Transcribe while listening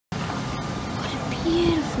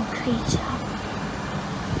little creature.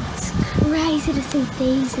 It's crazy to see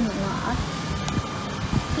these in the wild.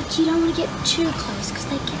 But you don't want to get too close because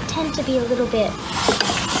they can tend to be a little bit...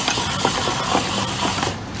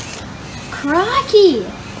 Crikey!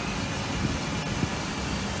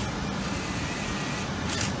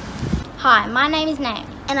 Hi, my name is Naomi.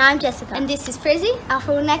 And I'm Jessica. And this is Frizzie, our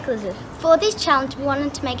frilled neck lizard. For this challenge, we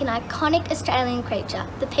wanted to make an iconic Australian creature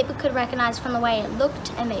that people could recognise from the way it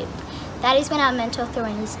looked and moved. That is when our mentor threw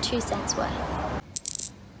in his 2 cents worth.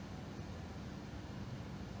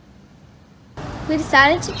 We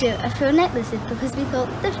decided to do a frilled neck lizard because we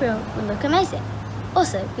thought the frill would look amazing.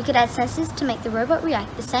 Also, we could add sensors to make the robot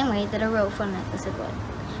react the same way that a real frilled neck lizard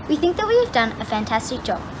would. We think that we have done a fantastic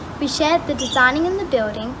job. We shared the designing and the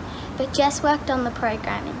building, but Jess worked on the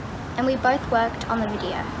programming, and we both worked on the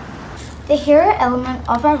video. The hero element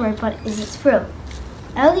of our robot is its frill.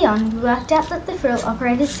 Early on, we worked out that the frill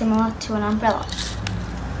operated similar to an umbrella.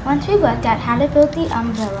 Once we worked out how to build the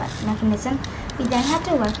umbrella mechanism, we then had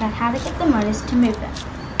to work out how to get the motors to move them.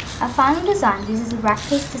 Our final design uses a rack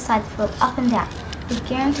piece to slide the frill up and down, with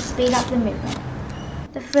gearing to speed up the movement.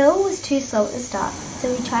 The frill was too slow at the start,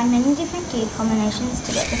 so we tried many different gear combinations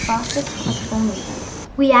to get the fastest possible movement.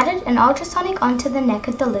 We added an ultrasonic onto the neck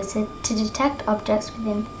of the lizard to detect objects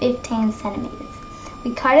within 15 centimeters.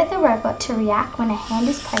 We coded the robot to react when a hand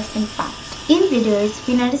is placed in front. In videos,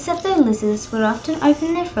 we noticed that the lizards would often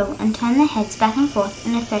open their frill and turn their heads back and forth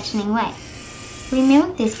in a threatening way. We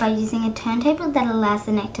mimic this by using a turntable that allows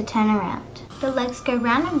the neck to turn around. The legs go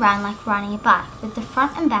round and round like riding a bike, with the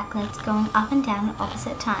front and back legs going up and down at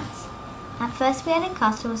opposite times. At first we added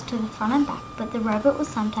castles to the front and back, but the robot will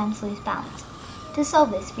sometimes lose balance. To solve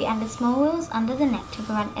this, we added small wheels under the neck to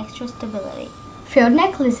provide extra stability. Frilled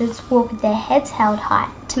neck lizards walk with their heads held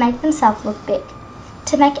high to make themselves look big.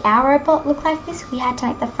 To make our robot look like this, we had to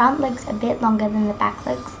make the front legs a bit longer than the back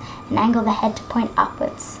legs and angle the head to point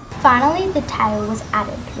upwards. Finally, the tail was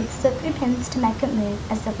added with slippery pins to make it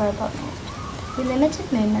move as the robot moved. We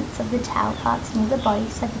limited movements of the tail parts near the body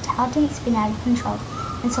so the tail didn't spin out of control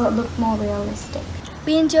and so it looked more realistic.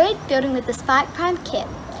 We enjoyed building with the Spike Prime kit,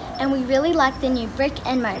 and we really liked the new brick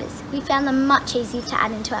and motors. We found them much easier to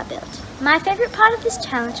add into our build. My favourite part of this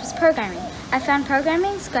challenge was programming. I found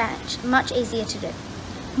programming Scratch much easier to do.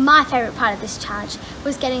 My favourite part of this challenge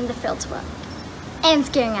was getting the frill to work and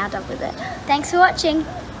scaring our dog with it. Thanks for watching.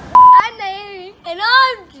 I'm Naomi. And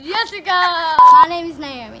I'm Jessica. My name is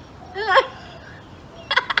Naomi.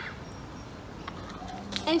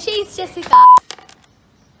 And she's Jessica.